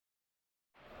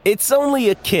It's only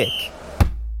a kick,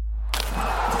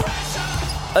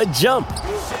 a jump,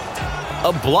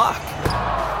 a block.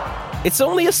 It's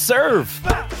only a serve.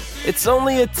 It's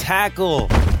only a tackle,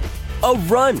 a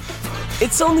run.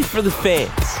 It's only for the fans.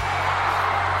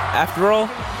 After all,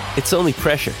 it's only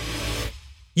pressure.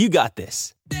 You got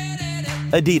this.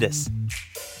 Adidas.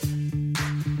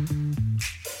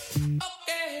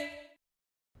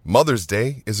 Mother's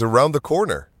Day is around the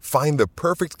corner. Find the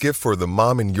perfect gift for the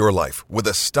mom in your life with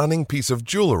a stunning piece of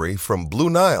jewelry from Blue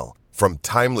Nile. From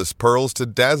timeless pearls to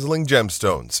dazzling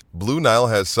gemstones, Blue Nile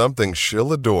has something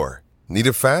she'll adore. Need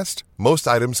it fast? Most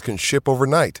items can ship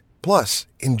overnight. Plus,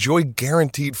 enjoy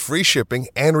guaranteed free shipping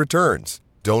and returns.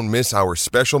 Don't miss our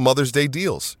special Mother's Day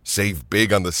deals. Save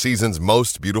big on the season's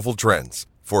most beautiful trends.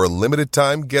 For a limited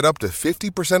time, get up to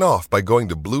 50% off by going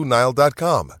to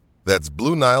BlueNile.com. That's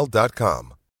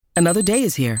BlueNile.com. Another day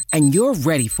is here, and you're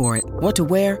ready for it. What to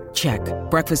wear? Check.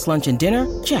 Breakfast, lunch, and dinner?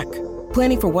 Check.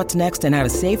 Planning for what's next and how to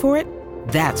save for it?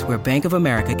 That's where Bank of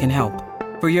America can help.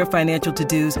 For your financial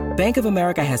to-dos, Bank of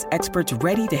America has experts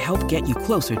ready to help get you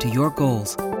closer to your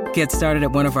goals. Get started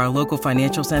at one of our local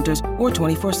financial centers or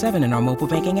 24/7 in our mobile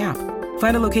banking app.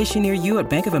 Find a location near you at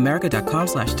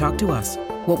bankofamerica.com/talktous.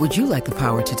 What would you like the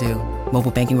power to do?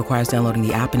 Mobile banking requires downloading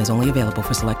the app and is only available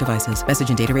for select devices. Message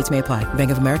and data rates may apply.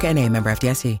 Bank of America N.A., member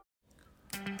FDIC.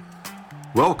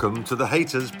 Welcome to the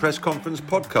Haters Press Conference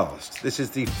podcast. This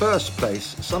is the first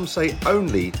place, some say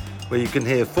only, where you can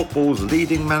hear football's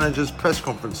leading managers' press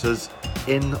conferences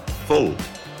in full.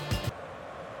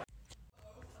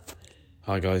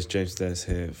 Hi guys, James Des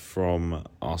here from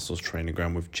Arsenal's training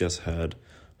ground. We've just heard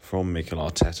from Mikel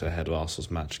Arteta ahead of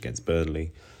Arsenal's match against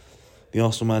Burnley. The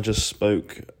Arsenal manager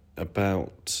spoke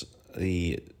about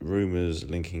the rumours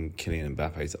linking Kylian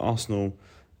Mbappe to Arsenal,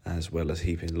 as well as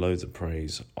heaping loads of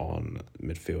praise on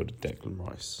midfielder Declan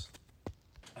Rice.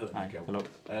 Hello, Mikel. Hello.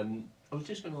 I was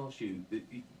just going to ask you,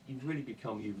 you've really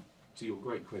become, to your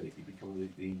great credit, you've become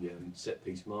the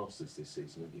set-piece masters this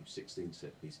season. You've 16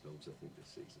 set-piece goals, I think, this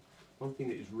season. One thing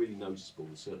that is really noticeable,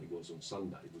 and certainly was on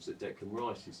Sunday, was that Declan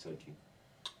Rice is taking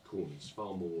corners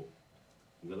far more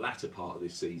in the latter part of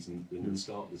this season than at the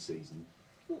start of the season.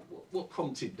 What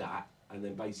prompted that, and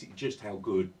then basically just how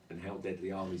good and how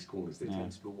deadly are these corners? They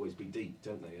tend to always be deep,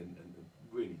 don't they, and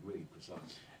really, really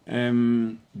precise.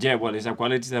 Well, it's a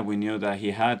quality that we knew that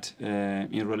he had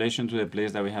in relation to the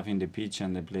players that we have in the pitch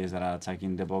and the players that are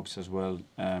attacking the box as well.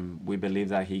 We believe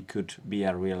that he could be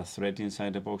a real threat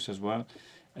inside the box as well.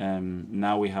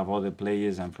 Now we have other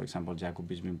players, and for example, Jakub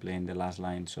has been playing the last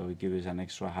line, so it gives us an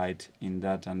extra height in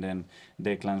that, and then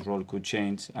Declan's role could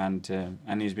change, and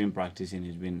he's been practicing,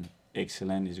 he's been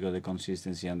excellent, he's got the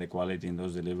consistency and the quality in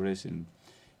those deliveries, and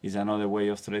it's another way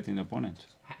of threatening the opponent.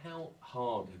 How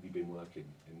hard have you been working?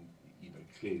 And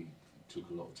clearly took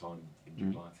a lot of time in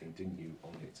July, I think, didn't you,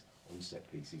 on it, on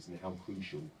set pieces, and how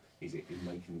crucial is it in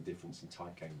making the difference in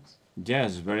tight games?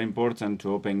 Yes, very important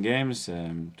to open games,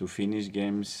 to finish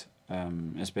games,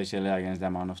 especially against the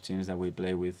amount of teams that we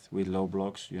play with low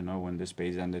blocks. When the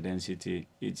space and the density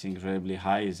is incredibly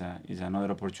high, is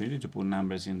another opportunity to put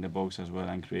numbers in the box as well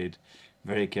and create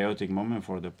very chaotic moment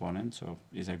for the opponent. So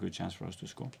it's a good chance for us to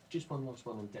score. Just one last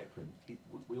one on Declan.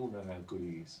 We all know how good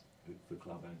he is for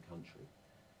club and country.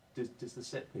 Does the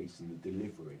set piece and the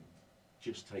delivery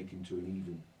just take him to an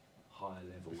even higher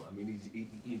level? I mean,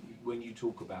 when you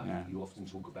talk about it, you often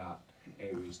talk about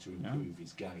areas to improve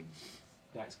his game.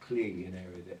 That's clearly an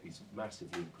area that is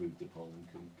massively improved upon and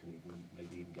can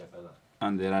maybe even get better.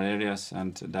 And there are areas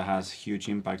that has huge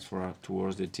impact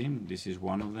towards the team. This is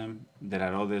one of them. There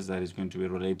are others that is going to be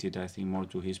related, I think, more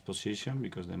to his position,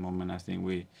 because the moment I think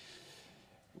we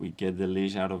get the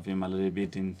leash out of him a little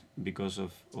bit because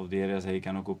of the areas that he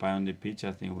can occupy on the pitch,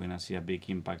 I think we're going to see a big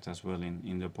impact as well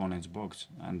in the opponent's box.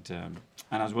 And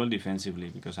as well defensively,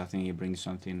 because I think he brings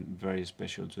something very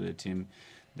special to the team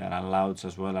that allows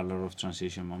as well a lot of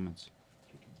transition moments.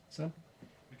 So,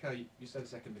 Mikel, you said a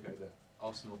second ago that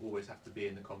Arsenal always have to be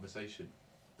in the conversation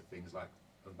with things like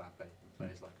Mbappe and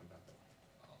players like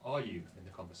Mbappe. Are you in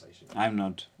the conversation? I'm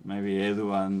not. Maybe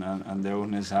Edu and the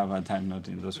owners have, but I'm not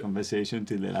in those conversations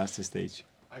till the last stage.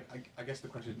 I guess the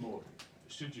question is more,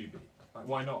 should you be? Like,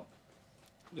 why not?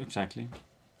 Exactly.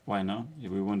 Why not?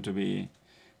 If we want to be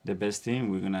the best team,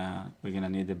 we're gonna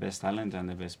need the best talent and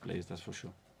the best players, that's for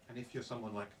sure. And if you're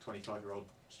someone like a 25-year-old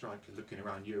striker looking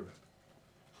around Europe,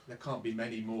 there can't be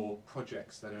many more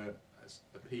projects that are as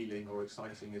appealing or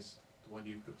exciting as the one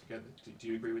you've put together. Do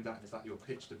you agree with that? Is that your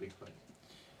pitch to big players?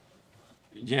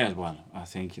 Yes, well, I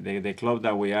think the club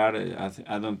that we are,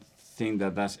 I don't think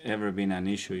that that's ever been an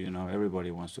issue.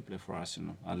 Everybody wants to play for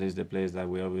Arsenal. At least the players that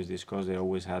we always discuss, they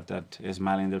always have that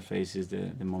smile in their faces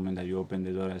the moment that you open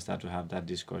the door and start to have that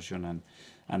discussion,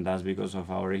 and that's because of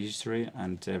our history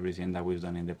and everything that we've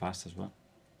done in the past as well.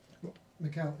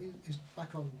 Mikel, is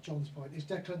back on John's point, is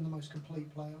Declan the most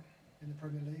complete player in the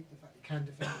Premier League? The fact he can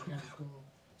defend, he can score,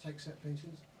 take set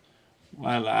pieces?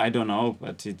 Well, I don't know,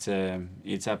 but it's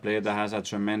a player that has a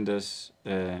tremendous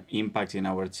impact in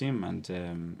our team,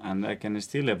 and that can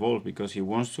still evolve because he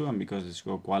wants to, and because he's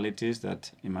got qualities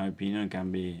that, in my opinion,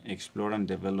 can be explored and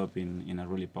developed in a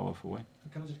really powerful way.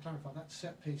 Can I just clarify, that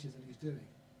set pieces that he's doing,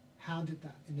 how did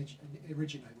that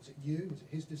originate? Was it you? Was it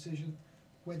his decision?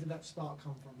 Where did that spark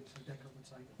come from? Declan would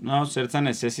say. No, certain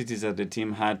necessities that the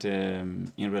team had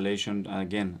in relation,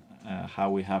 again, how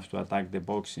we have to attack the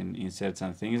box in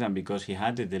certain things, and because he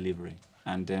had the delivery.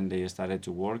 And then they started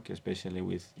to work, especially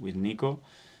with Nico,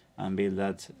 and build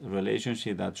that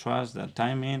relationship, that trust, that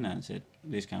timing, and said,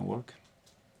 this can work.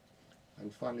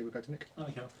 And finally, we go to Nick. Hi,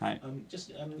 Mikel. Hi.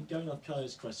 Just going off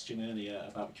Kai's question earlier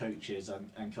about coaches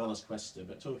and Carlos Cuesta,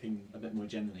 but talking a bit more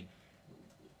generally,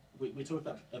 we talked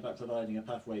about providing a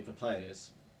pathway for players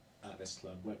at this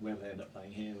club, whether they end up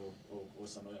playing here or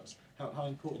somewhere else. How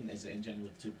important is it in general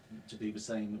to do the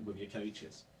same with your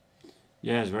coaches?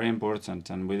 Yeah, it's very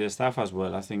important, and with the staff as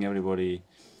well. I think everybody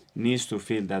needs to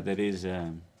feel that there is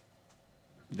a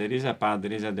path,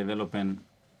 there is a development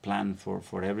plan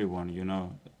for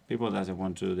everyone. People doesn't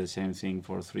want to do the same thing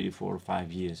for 3, 4,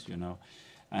 5 years.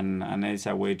 And it's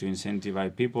a way to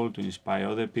incentivize people, to inspire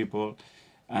other people,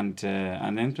 and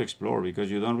then to explore, because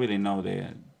you don't really know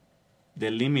the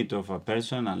limit of a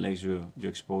person unless you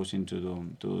expose him to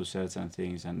do certain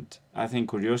things. And I think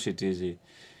curiosity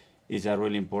is a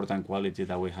really important quality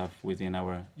that we have within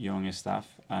our young staff,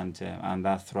 and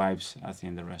that thrives, I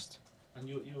think, the rest. And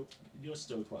you're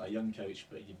still quite a young coach,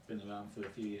 but you've been around for a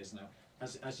few years now.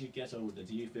 As you get older,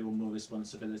 do you feel more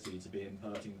responsibility to be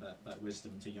imparting that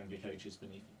wisdom to younger coaches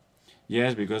beneath you?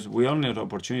 Yes, because we all need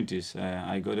opportunities.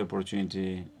 I got the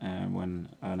opportunity when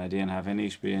I didn't have any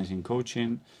experience in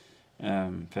coaching,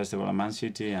 first of all at Man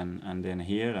City and then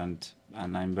here, and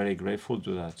I'm very grateful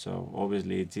to that. So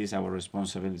obviously it is our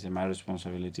responsibility, my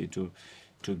responsibility to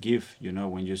give,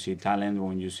 when you see talent,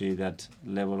 when you see that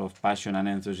level of passion and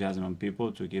enthusiasm on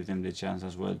people, to give them the chance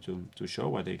as well to show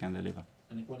what they can deliver.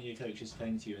 And if one of your coaches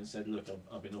came to you and said, look,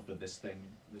 I've been offered this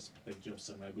big job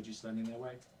somewhere, would you stand in their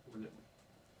way?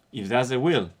 If that's the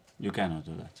will, you cannot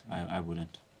do that. I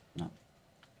wouldn't. No.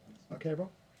 Okay,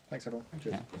 everyone. Thanks, everyone.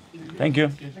 Cheers. Yeah. Thank you.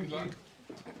 Thank you.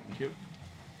 Thank you.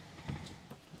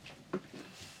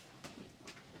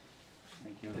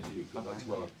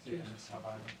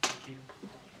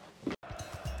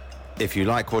 If you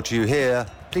like what you hear,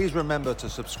 please remember to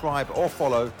subscribe or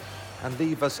follow and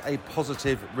leave us a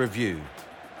positive review.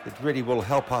 It really will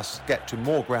help us get to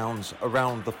more grounds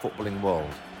around the footballing world.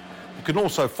 You can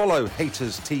also follow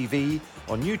Haters TV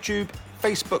on YouTube,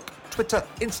 Facebook, Twitter,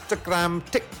 Instagram,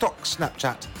 TikTok,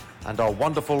 Snapchat, and our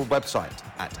wonderful website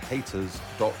at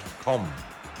haters.com.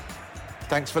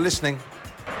 Thanks for listening.